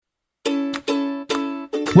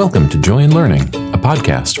Welcome to Joy in Learning, a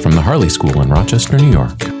podcast from the Harley School in Rochester, New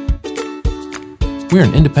York. We're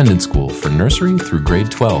an independent school for nursery through grade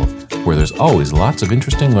 12, where there's always lots of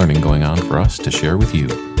interesting learning going on for us to share with you.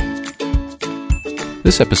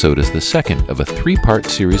 This episode is the second of a three-part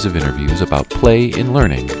series of interviews about play in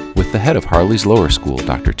learning with the head of Harley's Lower School,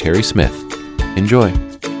 Dr. Terry Smith. Enjoy.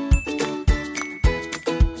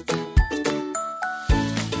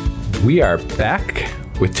 We are back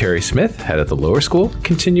with Terry Smith, head of the lower school,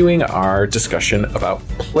 continuing our discussion about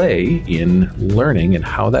play in learning and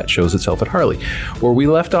how that shows itself at Harley. Where we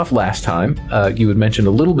left off last time, you had mentioned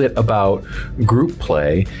a little bit about group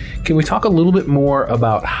play. Can we talk a little bit more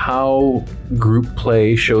about how group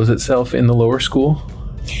play shows itself in the lower school?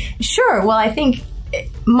 Sure. Well, I think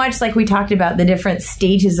much like we talked about the different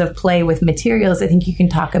stages of play with materials, I think you can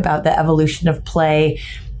talk about the evolution of play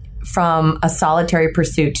from a solitary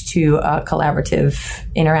pursuit to a collaborative,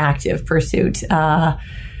 interactive pursuit. And,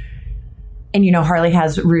 Harley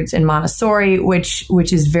has roots in Montessori, which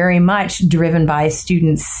is very much driven by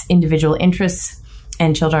students' individual interests,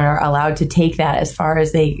 and children are allowed to take that as far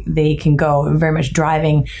as they can go, very much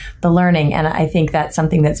driving the learning. And I think that's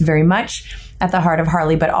something that's very much at the heart of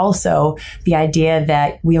Harley, but also the idea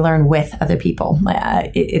that we learn with other people.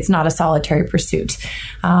 It's not a solitary pursuit.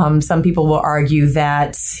 Some people will argue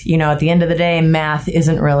that, at the end of the day, math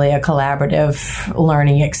isn't really a collaborative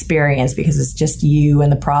learning experience because it's just you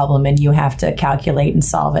and the problem and you have to calculate and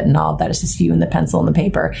solve it and all of that. It's just you and the pencil and the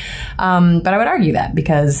paper. But I would argue that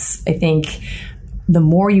because I think the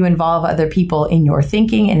more you involve other people in your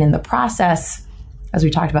thinking and in the process, as we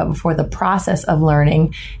talked about before, the process of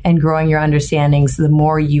learning and growing your understandings, the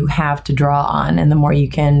more you have to draw on and the more you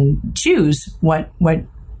can choose what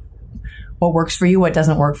works for you, what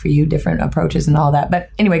doesn't work for you, different approaches and all that. But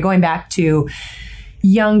anyway, going back to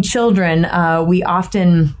young children, we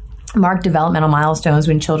often mark developmental milestones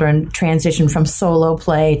when children transition from solo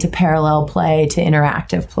play to parallel play to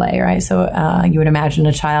interactive play, right? So you would imagine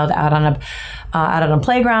a child out on a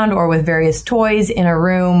playground or with various toys in a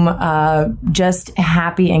room, just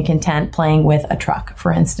happy and content playing with a truck,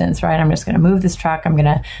 for instance, right? I'm just going to move this truck. I'm going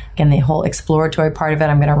to, again, the whole exploratory part of it,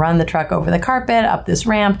 I'm going to run the truck over the carpet, up this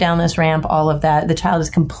ramp, down this ramp, all of that. The child is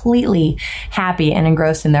completely happy and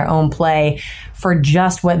engrossed in their own play for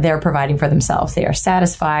just what they're providing for themselves. They are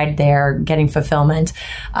satisfied. They're getting fulfillment.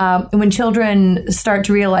 When children start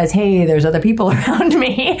to realize, hey, there's other people around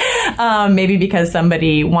me, maybe because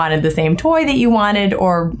somebody wanted the same toy that you wanted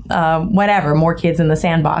or whatever, more kids in the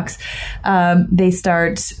sandbox, they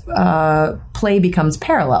start, play becomes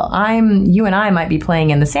parallel. You and I might be playing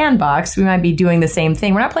in the sandbox. We might be doing the same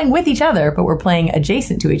thing. We're not playing with each other, but we're playing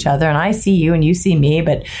adjacent to each other. And I see you and you see me,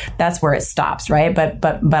 but that's where it stops, right?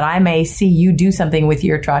 But I may see you do something with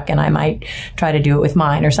your truck and I might try to do it with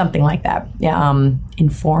mine or something like that. Yeah,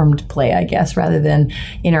 informed play, I guess, rather than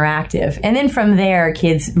interactive. And then from there,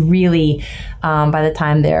 kids really, by the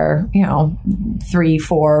time they're, 3,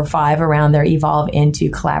 4, 5 around there, evolve into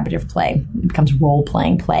collaborative play. It becomes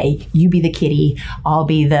role-playing play. You be the kitty, I'll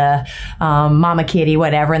be the mama kitty,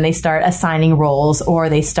 whatever. And they start assigning roles or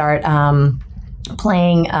they start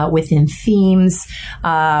playing within themes.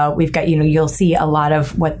 We've got, you'll see a lot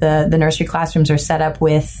of what the nursery classrooms are set up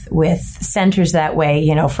with centers that way.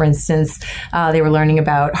 For instance, they were learning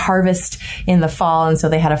about harvest in the fall, and so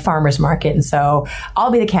they had a farmer's market. And so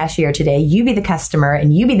I'll be the cashier today, you be the customer,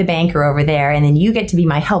 and you be the banker over there, and then you get to be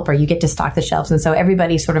my helper. You get to stock the shelves. And so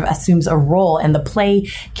everybody sort of assumes a role, and the play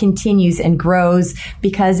continues and grows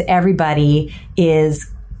because everybody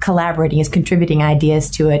is collaborating, is contributing ideas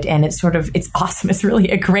to it, and it's awesome. It's really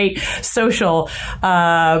a great social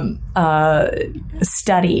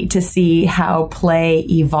study to see how play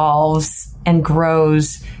evolves and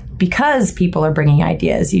grows because people are bringing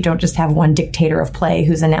ideas. You don't just have one dictator of play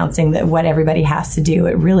who's announcing that what everybody has to do.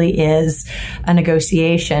 It really is a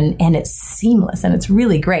negotiation, and it's seamless, and it's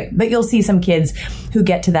really great. But you'll see some kids who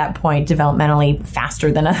get to that point developmentally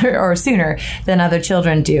faster than sooner than other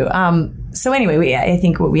children do. So anyway, I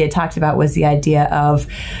think what we had talked about was the idea of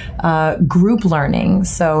group learning.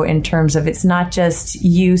 So in terms of, it's not just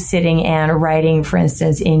you sitting and writing, for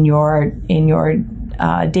instance, in your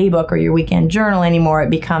daybook or your weekend journal anymore. It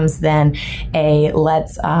becomes then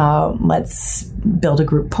let's build a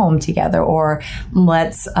group poem together, or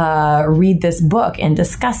let's read this book and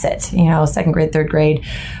discuss it. Second grade, third grade,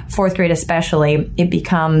 fourth grade especially, it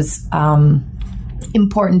becomes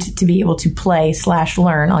important to be able to play /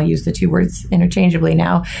 learn. I'll use the two words interchangeably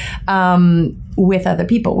now, with other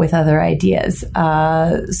people, with other ideas.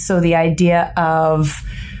 So the idea of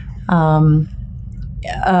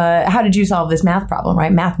how did you solve this math problem,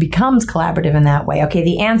 right? Math becomes collaborative in that way. Okay,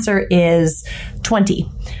 the answer is 20.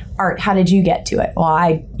 Art, how did you get to it? Well,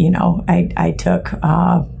 I took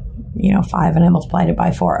 5 and I multiplied it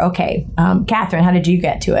by 4. Okay. Catherine, how did you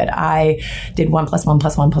get to it? I did 1 + 1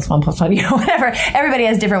 + 1 + 1 + 1, whatever. Everybody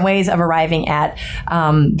has different ways of arriving at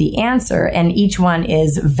the answer, and each one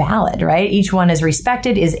is valid, right? Each one is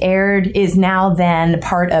respected, is aired, is now then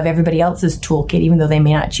part of everybody else's toolkit, even though they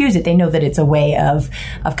may not choose it. They know that it's a way of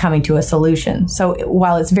coming to a solution. So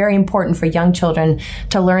while it's very important for young children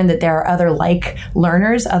to learn that there are other like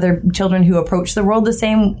learners, other children who approach the world the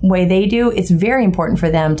same way they do, it's very important for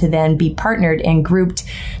them to then be partnered and grouped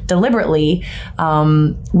deliberately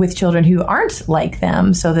with children who aren't like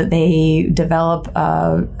them, so that they develop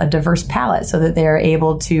a diverse palette, so that they're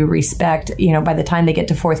able to respect, by the time they get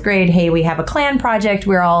to 4th grade, hey, we have a clan project.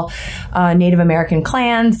 We're all Native American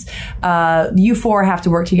clans. You 4 have to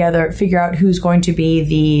work together, figure out who's going to be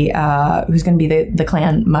the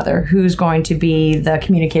clan mother, who's going to be the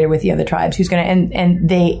communicator with the other tribes, who's going to, and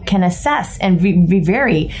they can assess and be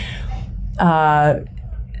very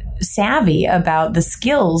savvy about the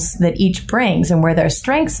skills that each brings and where their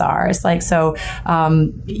strengths are. It's like, so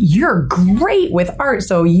you're great with art,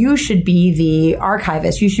 so you should be the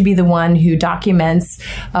archivist. You should be the one who documents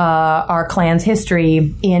our clan's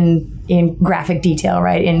history in graphic detail,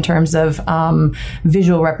 right? In terms of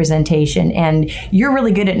visual representation. And you're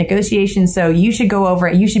really good at negotiations, so you should go over,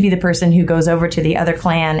 you should be the person who goes over to the other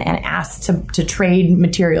clan and asks to trade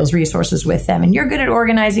materials, resources with them. And you're good at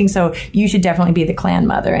organizing, so you should definitely be the clan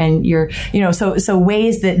mother. And you're, so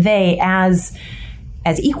ways that they,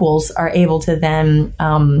 as equals, are able to then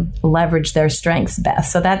leverage their strengths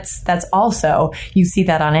best. So that's also, you see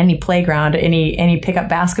that on any playground, any pickup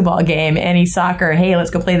basketball game, any soccer. Hey, let's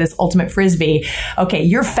go play this ultimate frisbee. Okay,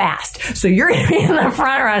 you're fast, so you're going to be in the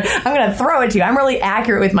front run. I'm going to throw it to you. I'm really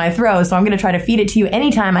accurate with my throw, so I'm going to try to feed it to you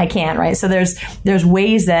anytime I can, right? So there's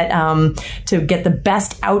ways that to get the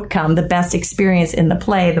best outcome, the best experience in the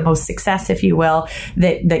play, the most success, if you will,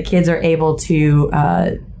 that kids are able to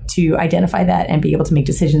identify that and be able to make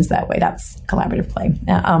decisions that way. That's collaborative play.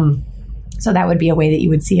 So that would be a way that you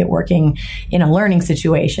would see it working in a learning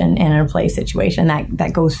situation and in a play situation.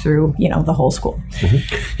 That goes through, the whole school.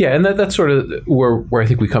 Mm-hmm. Yeah, and that's sort of where I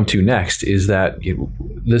think we come to next, is that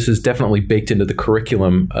this is definitely baked into the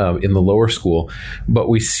curriculum in the lower school, but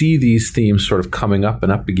we see these themes sort of coming up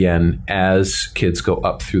and up again as kids go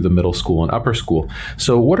up through the middle school and upper school.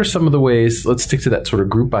 So what are some of the ways, let's stick to that sort of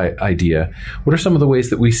group idea, what are some of the ways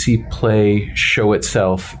that we see play show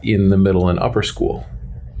itself in the middle and upper school?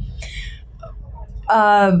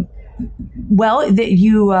 You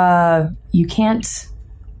can't.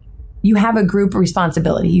 You have a group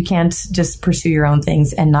responsibility. You can't just pursue your own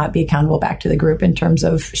things and not be accountable back to the group in terms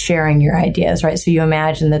of sharing your ideas, right? So you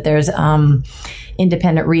imagine that there's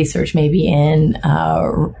independent research, maybe in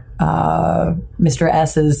Mr.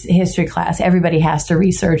 S's history class. Everybody has to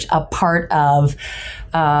research a part of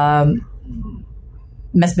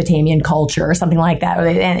Mesopotamian culture or something like that,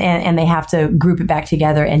 and they have to group it back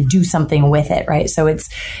together and do something with it, right? So it's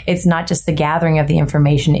not just the gathering of the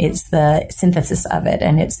information, it's the synthesis of it,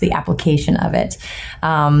 and it's the application of it.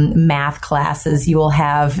 Math classes, you will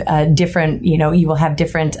have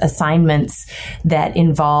different assignments that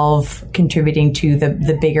involve contributing to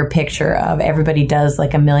the bigger picture of, everybody does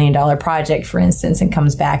like $1 million project, for instance, and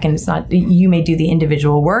comes back, and it's not, you may do the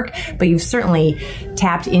individual work, but you've certainly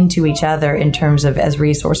tapped into each other in terms of as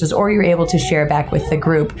resources, or you're able to share back with the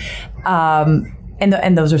group.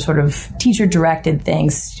 And those are sort of teacher-directed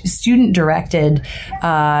things. Student-directed,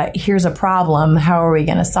 here's a problem, how are we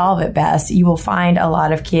going to solve it best? You will find a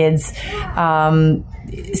lot of kids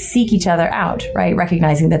seek each other out, right?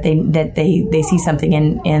 Recognizing that they see something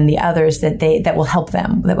in the others that will help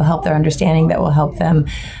them, that will help their understanding, that will help them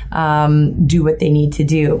do what they need to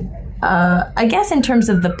do. I guess in terms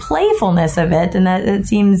of the playfulness of it, and that it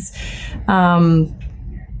seems,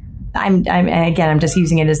 I'm just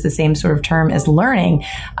using it as the same sort of term as learning,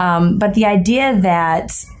 but the idea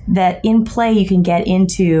that in play you can get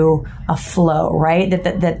into a flow, right? That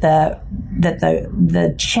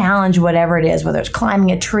the challenge, whatever it is, whether it's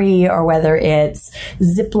climbing a tree or whether it's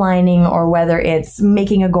zip lining or whether it's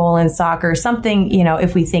making a goal in soccer, something,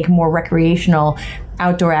 if we think more recreational,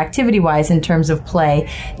 outdoor activity wise in terms of play,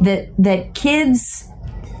 that kids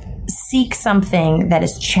seek something that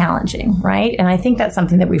is challenging, right? And I think that's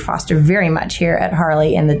something that we foster very much here at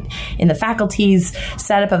Harley in the faculty's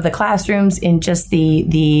setup of the classrooms, in just the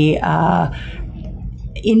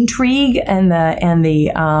intrigue and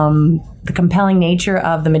the compelling nature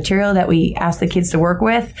of the material that we ask the kids to work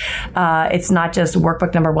with. It's not just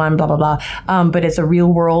workbook number 1, blah, blah, blah, but it's a real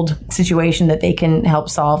world situation that they can help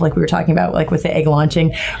solve, like we were talking about, like with the egg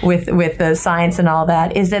launching, with the science and all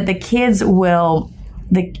that, is that the kids will...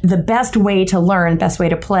 The best way to learn, best way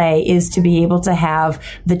to play is to be able to have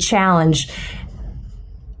the challenge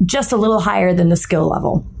just a little higher than the skill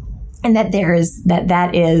level. And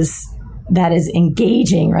that is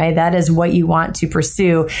engaging, right? That is what you want to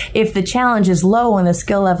pursue. If the challenge is low and the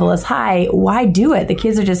skill level is high, why do it? The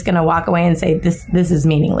kids are just going to walk away and say, this is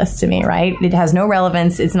meaningless to me, right? It has no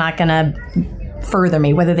relevance. It's not going to further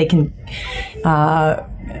me, whether they can,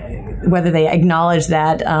 whether they acknowledge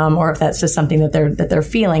that, or if that's just something that they're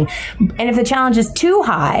feeling. And if the challenge is too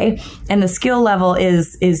high and the skill level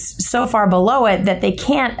is so far below it that they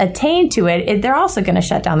can't attain to it, they're also going to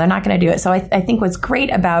shut down. They're not going to do it. So I think what's great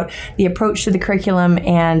about the approach to the curriculum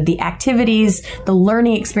and the activities, the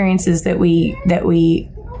learning experiences that we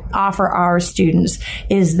offer our students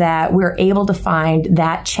is that we're able to find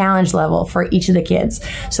that challenge level for each of the kids,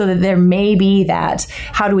 so that there may be that,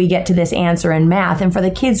 how do we get to this answer in math? And for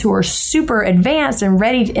the kids who are super advanced and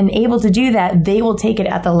ready and able to do that, they will take it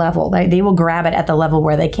at the level, they will grab it at the level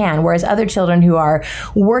where they can. Whereas other children who are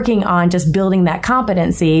working on just building that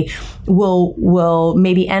competency will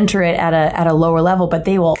maybe enter it at a lower level, but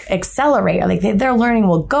they will accelerate, like their learning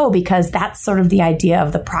will go, because that's sort of the idea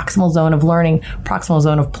of the proximal zone of learning, proximal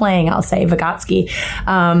zone of playing, I'll say, Vygotsky,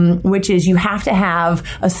 which is you have to have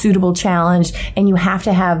a suitable challenge and you have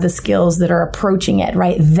to have the skills that are approaching it,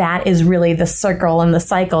 right? That is really the circle and the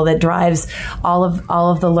cycle that drives all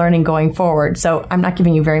of the learning going forward. So I'm not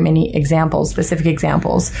giving you very many examples, specific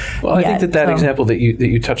examples. Well, I think that example that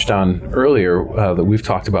you touched on earlier, that we've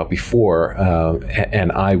talked about before,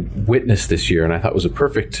 and I witnessed this year, and I thought was a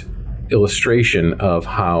perfect illustration of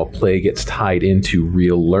how play gets tied into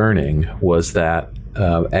real learning, was that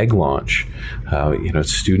egg launch.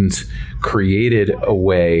 Students created a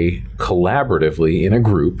way collaboratively in a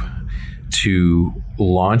group to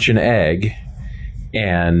launch an egg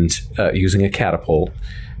and using a catapult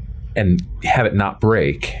and have it not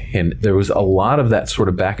break. And there was a lot of that sort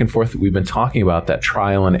of back and forth that we've been talking about, that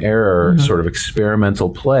trial and error sort of experimental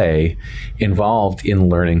play involved in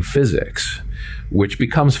learning physics, which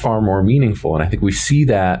becomes far more meaningful. And I think we see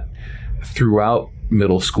that throughout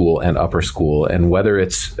middle school and upper school, and whether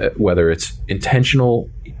it's intentionally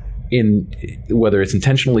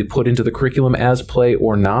put into the curriculum as play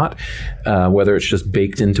or not, whether it's just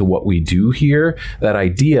baked into what we do here, that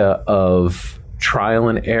idea of trial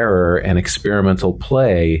and error and experimental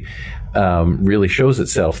play really shows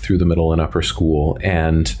itself through the middle and upper school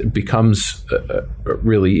and becomes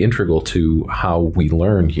really integral to how we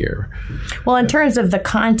learn here. Well, in terms of the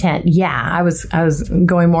content, I was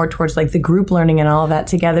going more towards like the group learning and all of that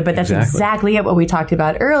together, but that's exactly what we talked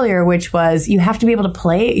about earlier, which was you have to be able to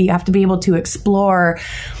play, you have to be able to explore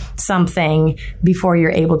something before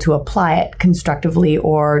you're able to apply it constructively,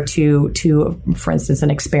 or to for instance,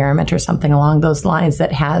 an experiment or something along those lines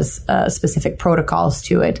that has specific protocols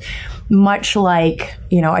to it. Much like,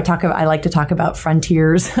 I like to talk about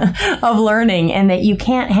frontiers of learning, and that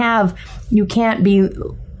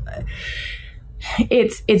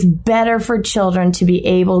it's better for children to be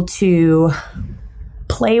able to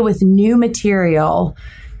play with new material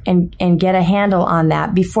and get a handle on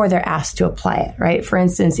that before they're asked to apply it, right? For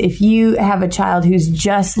instance, if you have a child who's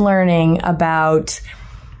just learning about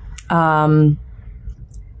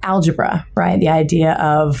algebra, right? The idea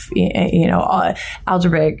of,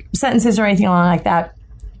 algebraic sentences or anything along like that,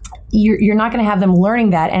 you're not going to have them learning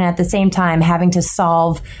that and at the same time having to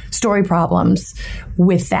solve story problems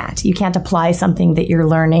with that. You can't apply something that you're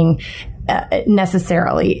learning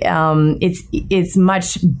necessarily. It's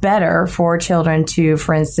much better for children to,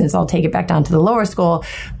 for instance, I'll take it back down to the lower school,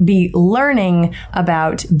 be learning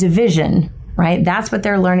about division, right? That's what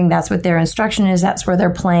they're learning. That's what their instruction is. That's where they're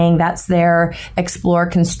playing. That's their explore,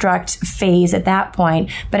 construct phase at that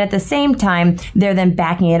point. But at the same time, they're then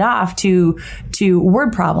backing it off to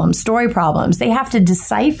word problems, story problems. They have to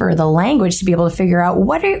decipher the language to be able to figure out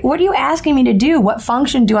what are you asking me to do? What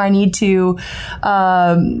function do I need to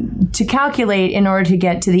calculate in order to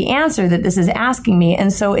get to the answer that this is asking me?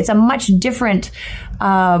 And so it's a much different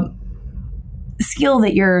skill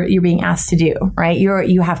that you're being asked to do, right?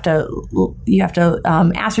 You have to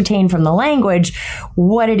ascertain from the language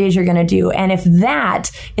what it is you're going to do. And if that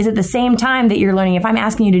is at the same time that you're learning, if I'm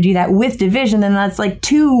asking you to do that with division, then that's like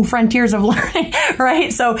two frontiers of learning,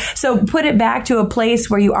 right? So put it back to a place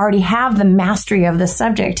where you already have the mastery of the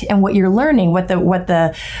subject and what you're learning, what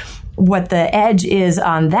the what the edge is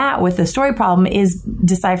on that with the story problem is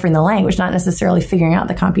deciphering the language, not necessarily figuring out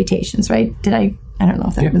the computations, right? I don't know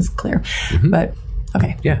if that was clear, but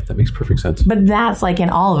okay. Yeah, that makes perfect sense. But that's like in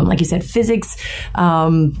all of them, like you said, physics,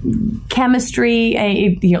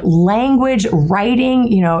 chemistry, language,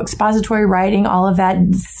 writing, expository writing, all of that,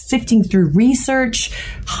 sifting through research.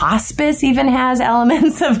 Hospice even has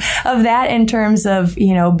elements of that in terms of,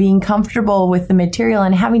 being comfortable with the material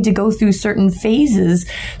and having to go through certain phases,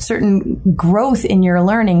 certain growth in your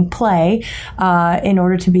learning, play, in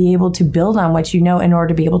order to be able to build on what you know, in order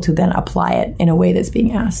to be able to then apply it in a way that's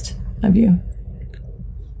being asked of you.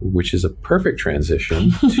 Which is a perfect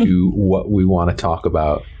transition to what we want to talk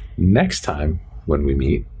about next time when we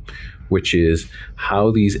meet, which is how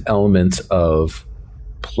these elements of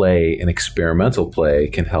play and experimental play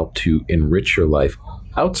can help to enrich your life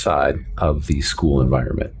outside of the school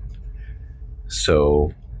environment.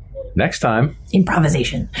 So next time,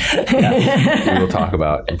 improvisation. We will talk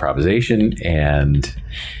about improvisation and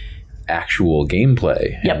actual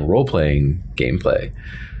gameplay and role-playing gameplay.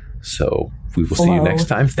 So we will see you next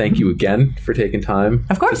time. Thank you again for taking time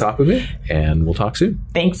to talk with me, and we'll talk soon.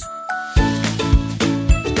 Thanks.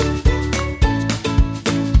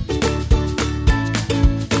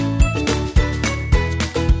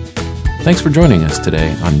 Thanks for joining us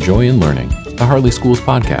today on Joy in Learning, the Harley Schools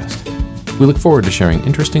podcast. We look forward to sharing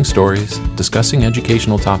interesting stories, discussing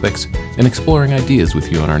educational topics, and exploring ideas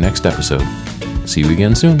with you on our next episode. See you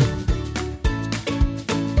again soon.